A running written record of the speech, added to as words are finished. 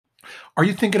Are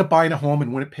you thinking of buying a home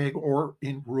in Winnipeg or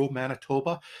in rural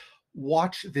Manitoba?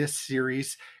 Watch this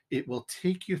series. It will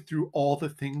take you through all the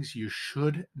things you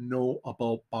should know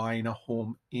about buying a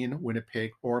home in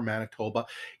Winnipeg or Manitoba.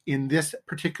 In this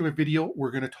particular video,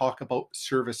 we're going to talk about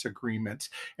service agreements.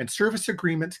 And service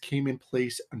agreements came in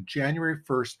place on January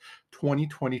 1st,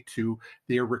 2022.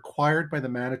 They are required by the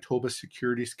Manitoba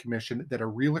Securities Commission that a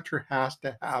realtor has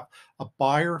to have a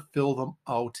buyer fill them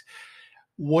out.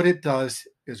 What it does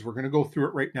is we're going to go through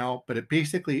it right now, but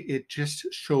it just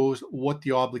shows what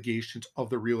the obligations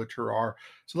of the realtor are.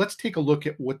 So let's take a look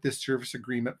at what this service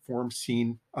agreement Form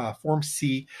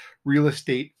C real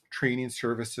estate training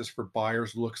services for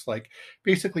buyers looks like.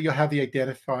 Basically, you'll have the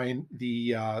identifying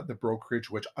the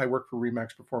brokerage, which I work for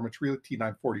Remax Performance Realty,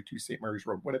 942 St. Mary's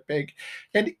Road, Winnipeg,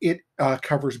 and it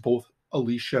covers both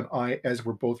Alicia and I, as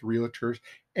we're both realtors,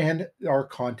 and our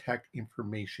contact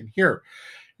information here.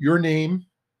 Your name,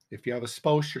 if you have a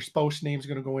spouse, your spouse name is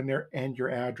going to go in there, and your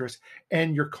address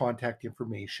and your contact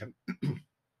information.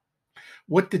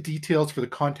 What the details for the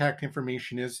contact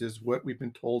information is what we've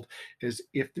been told is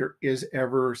if there is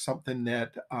ever something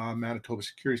that Manitoba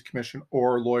Securities Commission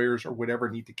or lawyers or whatever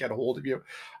need to get a hold of you.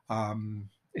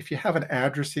 If you have an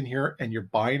address in here and you're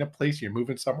buying a place, you're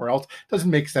moving somewhere else, doesn't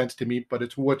make sense to me, but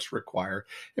it's what's required.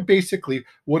 And basically,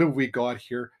 what have we got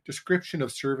here? Description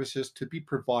of services to be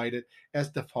provided as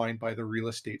defined by the Real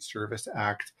Estate Service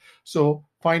Act. So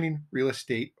finding real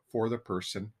estate for the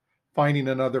person, finding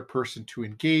another person to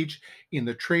engage in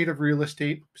the trade of real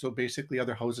estate. So basically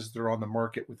other houses that are on the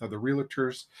market with other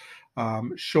realtors,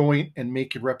 showing and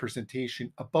making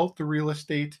representation about the real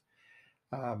estate,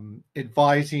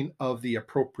 advising of the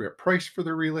appropriate price for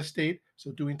the real estate.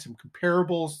 So doing some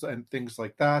comparables and things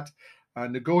like that.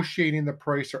 Negotiating the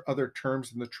price or other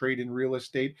terms in the trade in real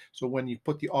estate. So when you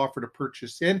put the offer to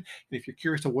purchase in, and if you're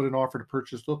curious of what an offer to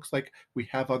purchase looks like, we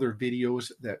have other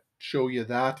videos that show you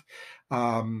that.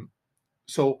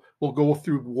 So we'll go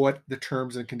through what the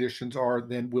terms and conditions are.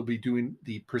 Then we'll be doing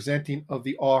the presenting of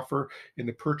the offer in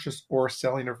the purchase or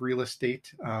selling of real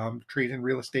estate, trade in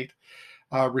real estate.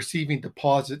 Receiving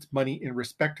deposits, money in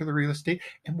respect to the real estate.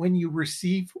 And when we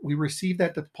receive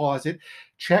that deposit,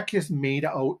 check is made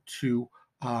out to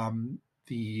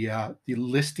the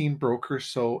listing broker.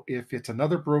 So if it's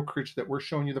another brokerage that we're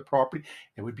showing you the property,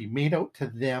 it would be made out to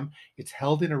them. It's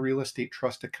held in a real estate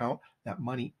trust account. That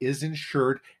money is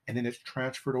insured, and then it's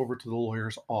transferred over to the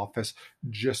lawyer's office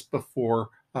just before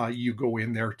you go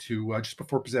in there to just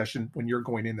before possession, when you're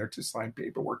going in there to sign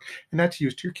paperwork, and that's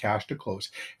used to your cash to close.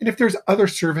 And if there's other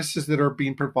services that are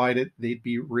being provided, they'd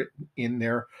be written in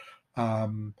there.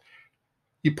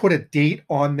 You put a date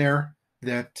on there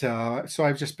that so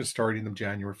I've just been starting them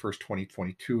January 1st,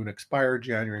 2022 and expired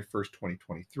January 1st,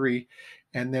 2023.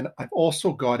 And then I've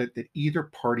also got it that either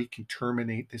party can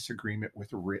terminate this agreement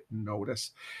with a written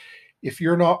notice. If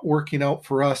you're not working out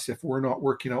for us, if we're not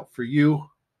working out for you,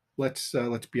 let's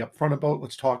be upfront about it.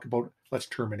 Let's talk about it. Let's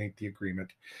terminate the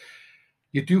agreement.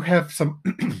 You do have some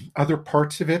other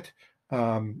parts of it.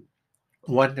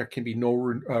 One, there can be no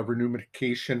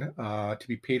remuneration to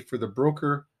be paid for the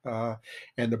broker,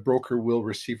 and the broker will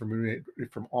receive remuneration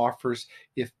from offers,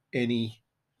 if any,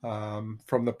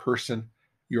 from the person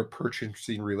you're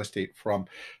purchasing real estate from.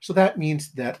 So that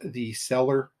means that the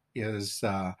seller is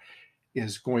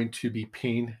going to be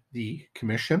paying the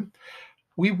commission.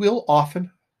 We will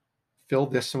often fill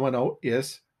this one out,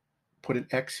 is put an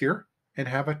X here and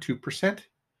have a 2%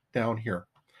 down here.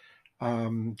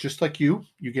 Just like you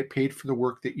get paid for the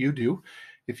work that you do.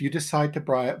 If you decide to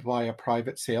buy a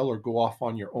private sale or go off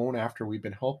on your own after we've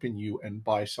been helping you and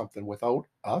buy something without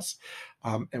us,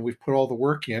 and we've put all the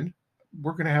work in,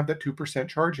 we're going to have that 2%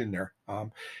 charge in there.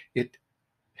 It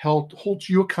holds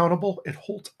you accountable. It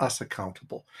holds us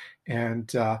accountable.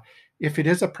 And if it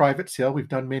is a private sale, we've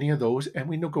done many of those, and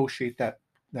we negotiate that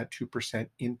 2%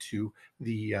 into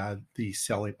the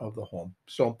selling of the home.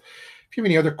 So if you have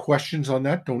any other questions on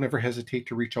that, don't ever hesitate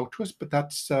to reach out to us, but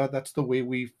that's the way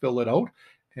we fill it out.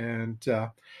 And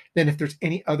then if there's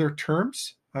any other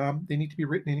terms, they need to be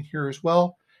written in here as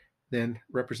well. Then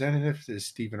representative is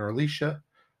Stephen or Alicia.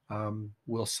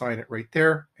 We'll sign it right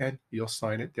there, and you'll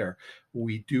sign it there.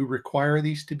 We do require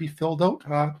these to be filled out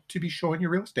to be showing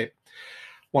your real estate.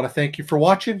 Want to thank you for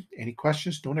watching. Any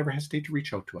questions, don't ever hesitate to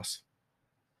reach out to us.